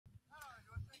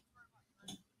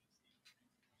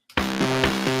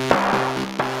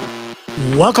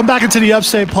Welcome back into the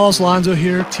Upstate. Paul Alonzo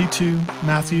here, T2,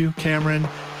 Matthew, Cameron,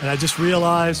 and I just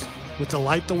realized with the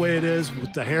light the way it is,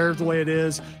 with the hair the way it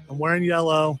is, I'm wearing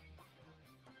yellow.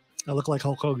 I look like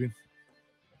Hulk Hogan.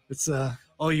 It's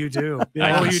Oh, you do.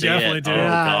 Yeah. Oh, you definitely do. Oh,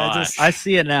 Yeah, gosh. I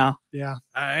see it now. Yeah.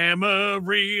 I am a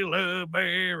real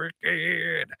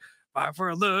American. Fight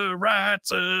for the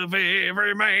rights of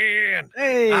every man.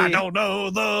 Hey. I don't know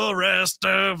the rest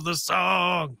of the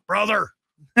song, brother.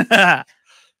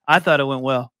 I thought it went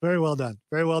well. Very well done.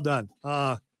 Very well done.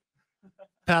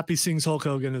 Pappy sings Hulk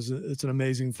Hogan it's an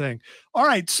amazing thing. All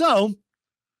right, so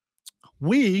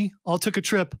we all took a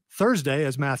trip Thursday,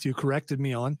 as Matthew corrected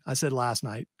me on. I said last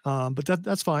night, but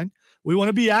that's fine. We want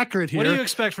to be accurate here. What do you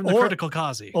expect from the critical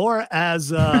Kazi? Or as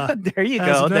there you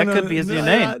go. That could be his new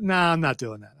name. No, I'm not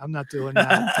doing that. I'm not doing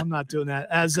that. I'm not doing that.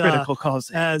 As Critical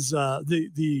Kazi. as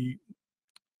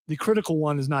the critical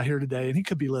one is not here today, and he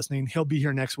could be listening. He'll be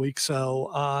here next week.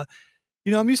 So,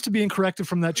 I'm used to being corrected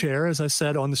from that chair, as I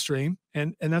said on the stream,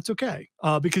 and that's okay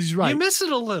because he's right. You miss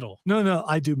it a little. No,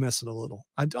 I do miss it a little.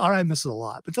 I miss it a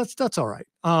lot, but that's all right.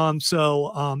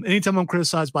 Anytime I'm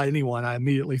criticized by anyone, I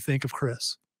immediately think of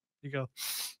Chris. You go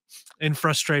in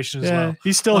frustration as well.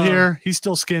 He's still here. He's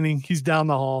still skinny. He's down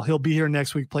the hall. He'll be here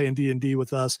next week playing D&D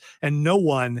with us, and no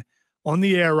one on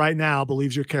the air right now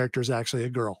believes your character is actually a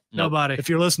girl. Nobody. If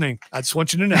you're listening, I just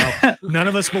want you to know, none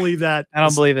of us believe that. I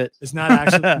don't believe it. It's not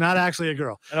actually a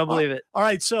girl. I don't believe it. All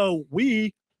right, so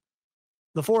the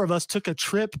four of us, took a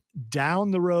trip down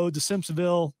the road to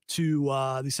Simpsonville to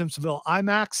the Simpsonville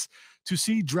IMAX to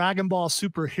see Dragon Ball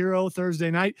Superhero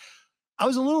Thursday night. I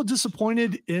was a little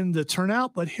disappointed in the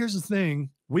turnout, but here's the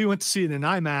thing: we went to see it in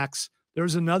IMAX. There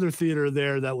was another theater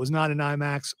there that was not in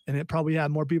IMAX, and it probably had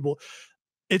more people.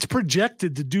 It's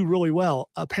projected to do really well.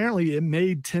 Apparently, it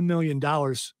made $10 million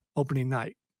opening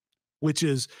night, which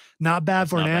is not bad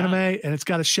for an anime, and it's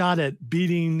got a shot at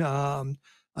beating.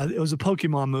 It was a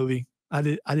Pokemon movie. I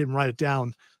didn't write it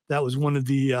down. That was one of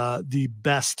the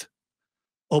best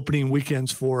opening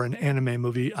weekends for an anime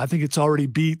movie. I think it's already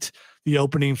beat the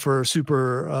opening for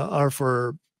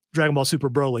for Dragon Ball Super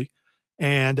Broly,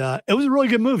 and it was a really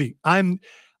good movie. I'm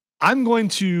going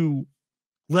to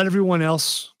let everyone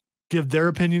else give their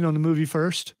opinion on the movie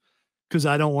first, because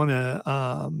I don't want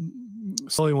to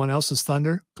steal anyone else's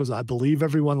thunder, because I believe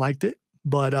everyone liked it.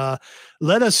 But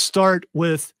let us start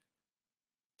with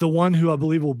the one who I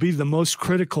believe will be the most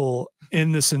critical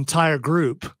in this entire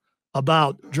group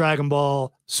about Dragon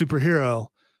Ball Superhero.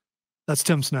 That's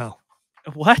Tim Snow.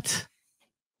 What?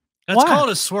 That's called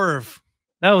a swerve.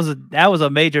 That was a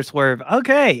major swerve.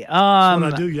 Okay. That's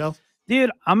what I do, yo.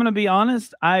 Dude, I'm gonna be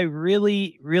honest. I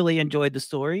really, really enjoyed the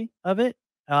story of it.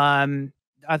 I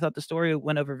thought the story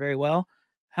went over very well.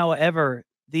 However,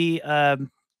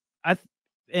 I'm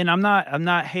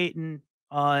not hating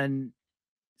on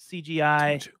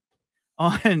CGI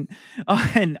on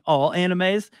all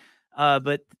animes.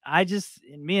 But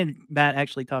me and Matt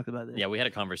actually talked about this. Yeah, we had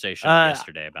a conversation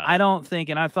yesterday about it. I don't think,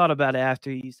 and I thought about it after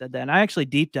you said that, and I actually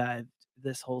deep dived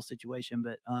this whole situation,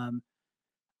 but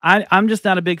I'm just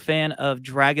not a big fan of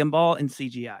Dragon Ball and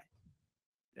CGI.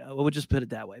 We'll just put it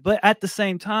that way. But at the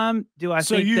same time,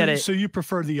 So you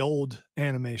prefer the old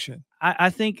animation? I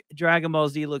think Dragon Ball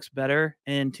Z looks better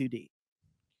in 2D.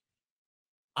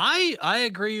 I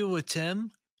agree with Tim.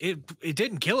 It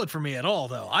didn't kill it for me at all,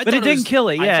 though. But it didn't kill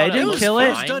it. Yeah, it didn't kill it.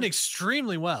 It was done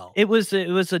extremely well. It was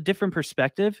a different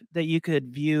perspective that you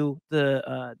could view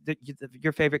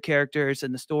your favorite characters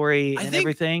and the story and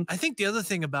everything. I think the other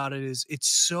thing about it is it's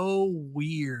so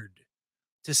weird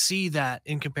to see that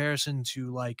in comparison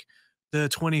to like the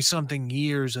 20-something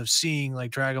years of seeing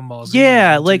like Dragon Ball Z.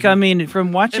 Yeah, like I mean,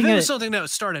 from watching if it was something that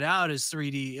started out as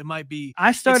 3D, it might be.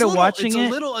 I started watching it. It's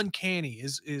a little uncanny.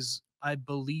 Is I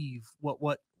believe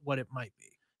what it might be.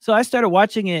 So I started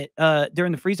watching it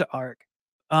during the Frieza arc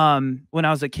when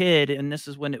I was a kid, and this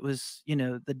is when it was,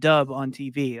 the dub on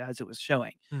TV as it was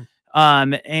showing.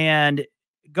 And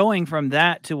going from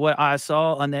that to what I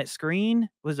saw on that screen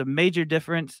was a major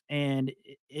difference, and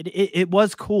it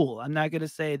was cool. I'm not going to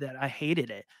say that I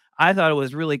hated it. I thought it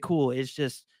was really cool. It's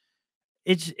just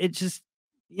it's just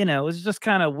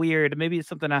kind of weird. Maybe it's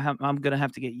something I'm going to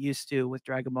have to get used to with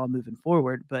Dragon Ball moving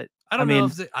forward. But I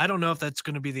don't know if that's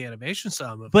going to be the animation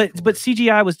style moving but forward.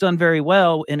 CGI was done very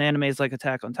well in animes like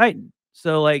Attack on Titan.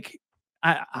 So like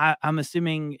I'm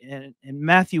assuming, and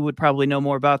Matthew would probably know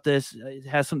more about this. It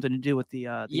has something to do with the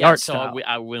art style.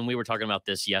 When we were talking about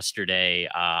this yesterday,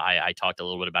 I talked a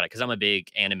little bit about it because I'm a big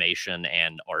animation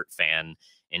and art fan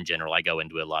in general. I go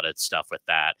into a lot of stuff with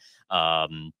that.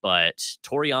 But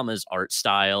Toriyama's art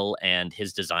style and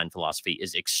his design philosophy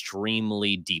is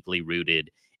extremely deeply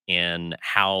rooted in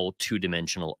how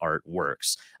two-dimensional art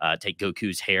works. Take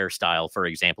Goku's hairstyle, for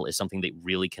example, is something that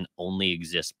really can only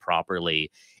exist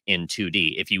properly in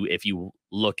 2D. If you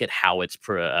look at how it's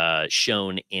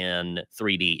shown in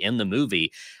 3D in the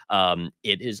movie,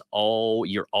 it is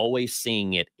you're always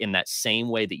seeing it in that same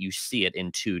way that you see it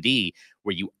in 2D,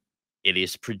 where it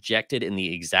is projected in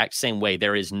the exact same way.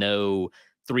 There is no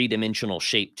three-dimensional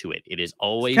shape to it. It is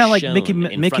always kind of like shown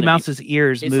Mickey Mouse's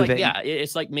ears it's moving. like, yeah,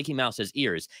 it's like Mickey Mouse's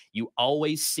ears. You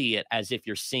always see it as if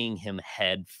you're seeing him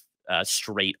head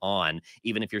straight on,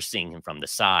 even if you're seeing him from the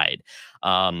side.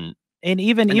 And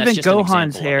even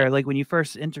Gohan's hair, like when you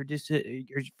first introduced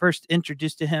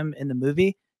to him in the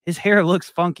movie, his hair looks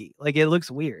funky. Like it looks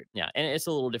weird. Yeah, and it's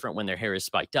a little different when their hair is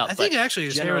spiked up. I think actually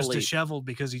his hair is disheveled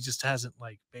because he just hasn't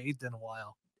like bathed in a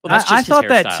while. Well, I thought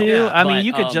that too. Yeah, I mean,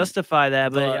 you could justify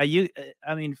that, but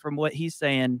I mean, from what he's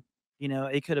saying, you know,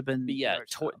 it could have been. Yeah,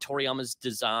 Toriyama's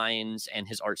designs and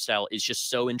his art style is just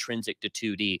so intrinsic to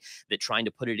 2D that trying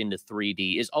to put it into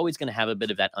 3D is always going to have a bit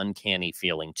of that uncanny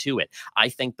feeling to it. I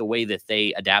think the way that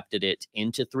they adapted it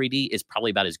into 3D is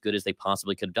probably about as good as they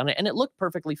possibly could have done it, and it looked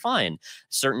perfectly fine.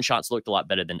 Certain shots looked a lot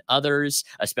better than others,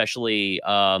 especially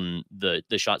the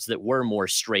shots that were more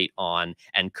straight on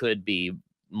and could be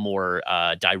more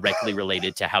directly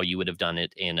related to how you would have done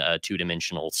it in a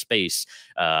two-dimensional space.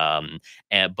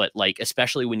 But like,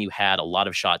 especially when you had a lot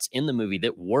of shots in the movie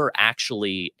that were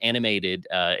actually animated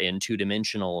in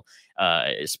two-dimensional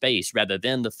space rather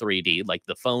than the 3D, like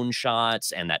the phone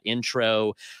shots and that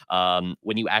intro,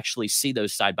 when you actually see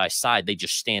those side by side, they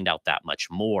just stand out that much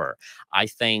more, I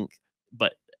think.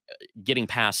 But getting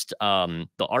past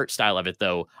the art style of it,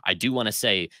 though, I do want to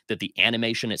say that the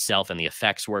animation itself and the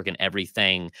effects work and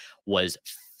everything was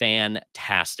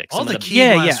fantastic. All the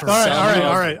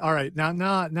all right.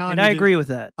 Now, and I agree with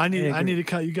that. I need to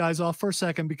cut you guys off for a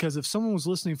second, because if someone was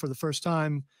listening for the first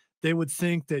time, they would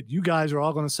think that you guys are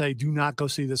all going to say, "Do not go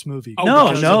see this movie." Oh,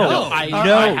 no. I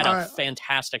had a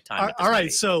fantastic time. All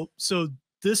right, so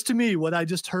this, to me, what I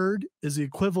just heard is the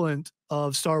equivalent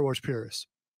of Star Wars purists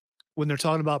when they're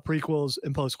talking about prequels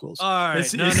and postquels. All right,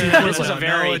 this is a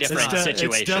very different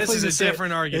situation. This is a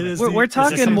different argument. We're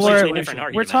talking more.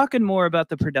 We're talking more about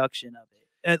the production of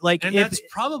it. Like, and that's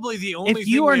probably the only. If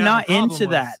you are not into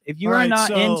that, if you are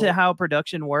not into how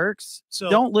production works,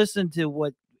 don't listen to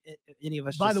what any of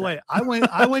us. By the way, I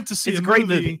went to see a great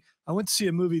movie. I went to see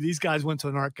a movie. These guys went to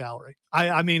an art gallery.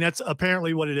 I mean, that's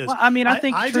apparently what it is. Well, I mean, I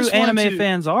think true anime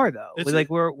fans are, though. Like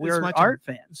we're art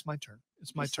fans. It's my turn.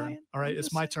 It's my turn. All right,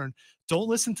 it's my turn. Don't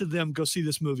listen to them. Go see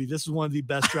this movie. This is one of the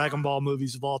best Dragon Ball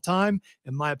movies of all time,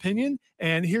 in my opinion.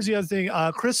 And here's the other thing.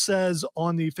 Chris says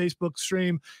on the Facebook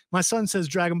stream, my son says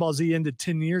Dragon Ball Z ended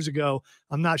 10 years ago.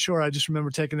 I'm not sure. I just remember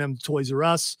taking them to Toys R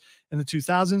Us in the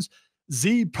 2000s.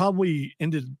 Z probably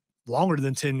ended longer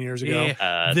than 10 years ago.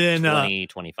 Then 20,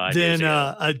 25 then years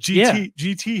ago.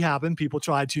 GT happened. People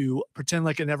tried to pretend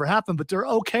like it never happened, but they're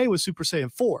okay with Super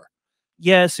Saiyan 4.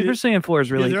 Yeah, Super Saiyan 4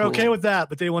 is really they're cool. okay with that,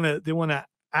 but they want to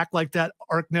act like that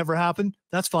arc never happened.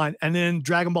 That's fine. And then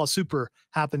Dragon Ball Super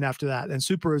happened after that, and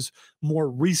Super is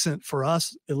more recent for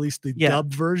us, at least the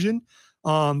dubbed version.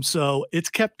 So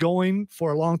it's kept going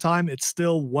for a long time. It's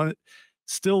still one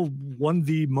of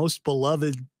the most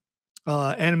beloved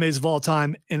animes of all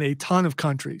time in a ton of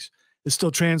countries. It's still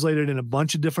translated in a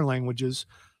bunch of different languages.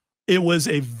 It was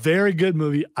a very good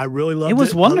movie. I really loved it. It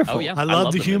was wonderful. Oh, yeah. I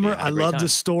loved the humor. I loved the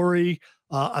story.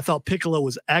 I thought Piccolo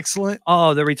was excellent.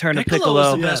 Oh, the return of Piccolo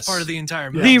was the best part of the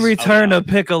entire movie. The return of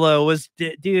Piccolo was,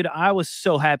 dude. I was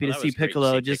so happy to see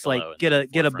Piccolo just like get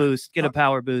a boost, get a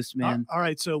power boost, man. All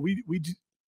right, so we do.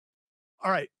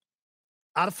 All right,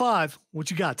 out of 5, what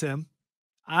you got, Tim?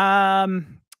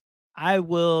 I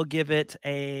will give it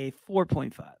a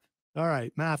 4.5. All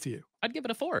right, Matthew. I'd give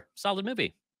it a 4. Solid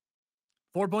movie.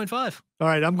 4.5. All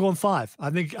right, I'm going 5.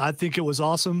 I think it was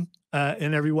awesome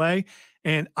in every way,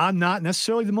 and I'm not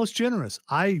necessarily the most generous.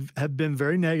 I have been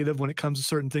very negative when it comes to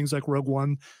certain things like Rogue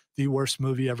One, the worst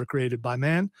movie ever created by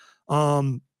man,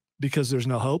 because there's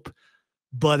no hope.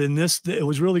 But in this, it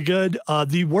was really good.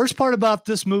 The worst part about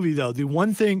this movie, though, the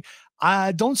one thing,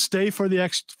 I don't stay for the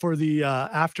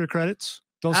after credits.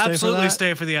 Don't absolutely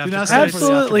stay for the after credits.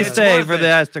 Absolutely stay for the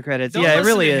after credits. Don't yeah, it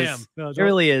really is. No, it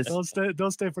really is. Don't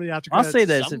stay for the after I'll credits. say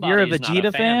this: if you're a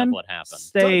Vegeta fan,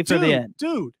 stay for the end.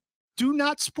 Dude, do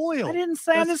not spoil. I didn't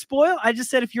say I didn't spoil. I just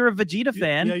said if you're a Vegeta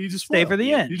fan, you just stay for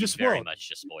the end. You just very spoiled. much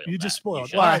just spoiled. You just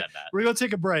spoiled. All right, we're gonna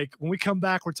take a break. When we come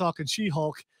back, we're talking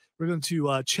She-Hulk. We're going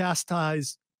to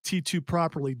chastise T2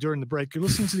 properly during the break. You're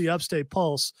listening to the Upstate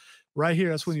Pulse right here.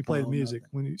 That's when you play the music.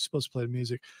 When you're supposed to play the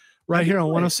music. Right here on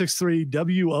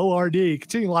 106.3 WORD.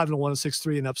 Continue live on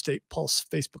 106.3 and Upstate Pulse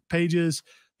Facebook pages,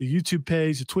 the YouTube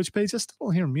page, the Twitch page. I still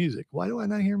don't hear music. Why do I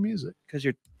not hear music? Because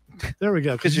you're There we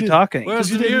go. you're talking. Where's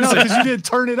you the didn't, no, music? 'cause you didn't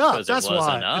turn it up. 'Cause it That's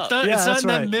wasn't why. up. It's not, Yeah, it's that's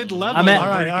not right. that mid-level. I meant- where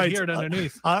All right, you all can right. hear it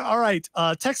underneath. All right.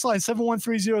 Text line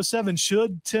 71307.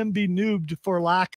 Should Tim be noobed for lack